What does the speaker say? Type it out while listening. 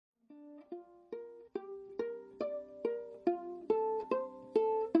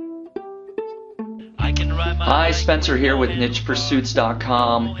Hi, Spencer here with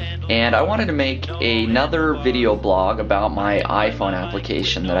nichepursuits.com, and I wanted to make another video blog about my iPhone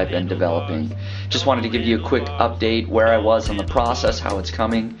application that I've been developing. Just wanted to give you a quick update where I was in the process, how it's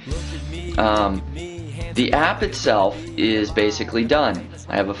coming. The app itself is basically done.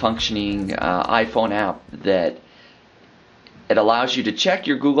 I have a functioning iPhone app that it allows you to check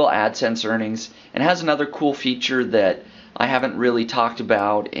your Google AdSense earnings and has another cool feature that I haven't really talked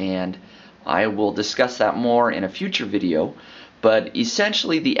about, and I will discuss that more in a future video. But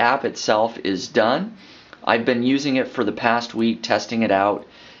essentially the app itself is done. I've been using it for the past week, testing it out,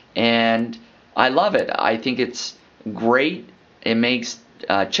 and I love it. I think it's great. It makes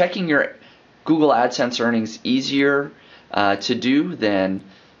checking your Google AdSense earnings easier to do than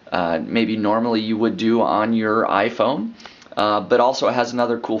maybe normally you would do on your iPhone. But also it has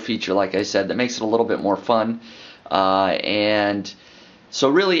another cool feature, like I said, that makes it a little bit more fun. And so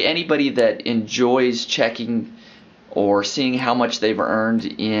really anybody that enjoys checking or seeing how much they've earned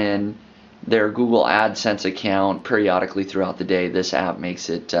in their Google AdSense account periodically throughout the day, this app makes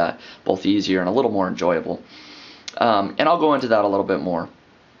it both easier and a little more enjoyable. And I'll go into that a little bit more.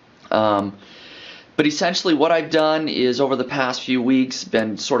 But essentially what I've done is over the past few weeks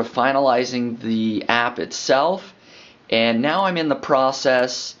been sort of finalizing the app itself, and now I'm in the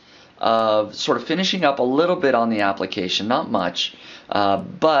process of sort of finishing up a little bit on the application, not much,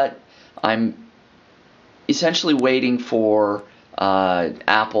 but I'm essentially waiting for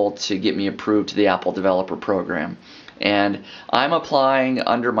Apple to get me approved to the Apple Developer Program. And I'm applying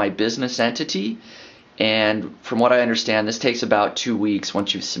under my business entity, and from what I understand, this takes about 2 weeks.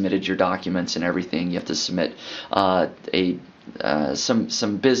 Once you've submitted your documents and everything, you have to submit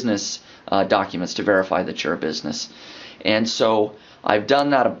some business documents to verify that you're a business. And so I've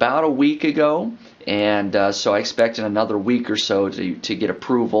done that about a week ago, and so I expect in another week or so to get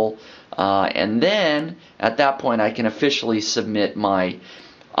approval, and then at that point I can officially submit my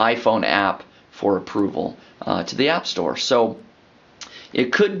iPhone app for approval to the App Store. So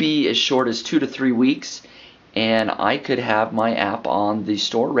it could be as short as 2 to 3 weeks, and I could have my app on the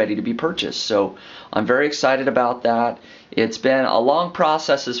store ready to be purchased. So I'm very excited about that. It's been a long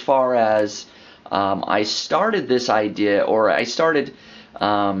process as far as I started this idea, or I started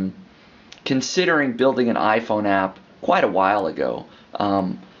considering building an iPhone app quite a while ago.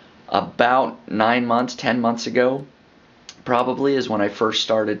 About 9 months, 10 months ago probably is when I first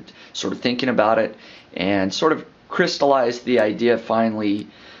started sort of thinking about it, and sort of crystallized the idea finally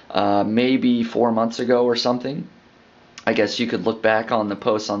maybe 4 months ago or something. I guess you could look back on the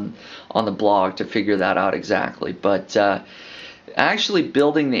posts on the blog to figure that out exactly. But actually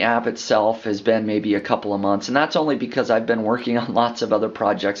building the app itself has been maybe a couple of months, and that's only because I've been working on lots of other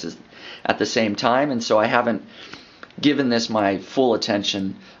projects at the same time, and so I haven't given this my full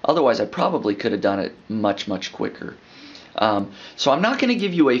attention. Otherwise I probably could have done it much quicker. So I'm not going to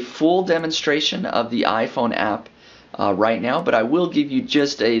give you a full demonstration of the iPhone app right now, but I will give you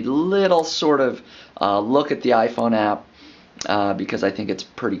just a little sort of look at the iPhone app because I think it's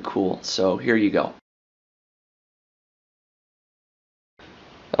pretty cool. So here you go.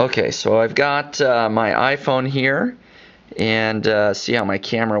 Okay, so I've got my iPhone here, and see how my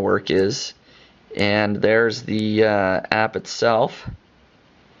camera work is, and there's the app itself.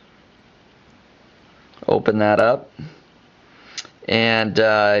 Open that up, and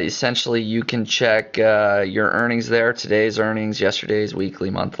essentially you can check your earnings there, today's earnings, yesterday's, weekly,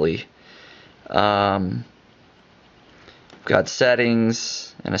 monthly. Got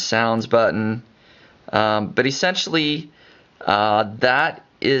settings and a sounds button, but essentially that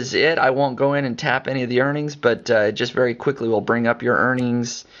is it. I won't go in and tap any of the earnings, but it just very quickly will bring up your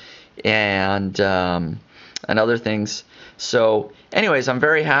earnings and other things. So anyways, I'm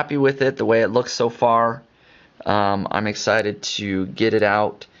very happy with it, the way it looks so far. I'm excited to get it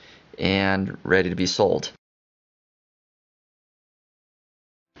out and ready to be sold.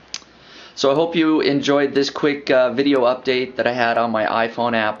 So I hope you enjoyed this quick video update that I had on my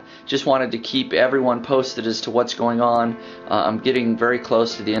iPhone app. Just wanted to keep everyone posted as to what's going on. I'm getting very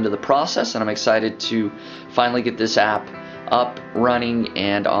close to the end of the process, and I'm excited to finally get this app up, running,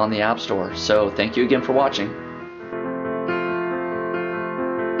 and on the App Store. So thank you again for watching.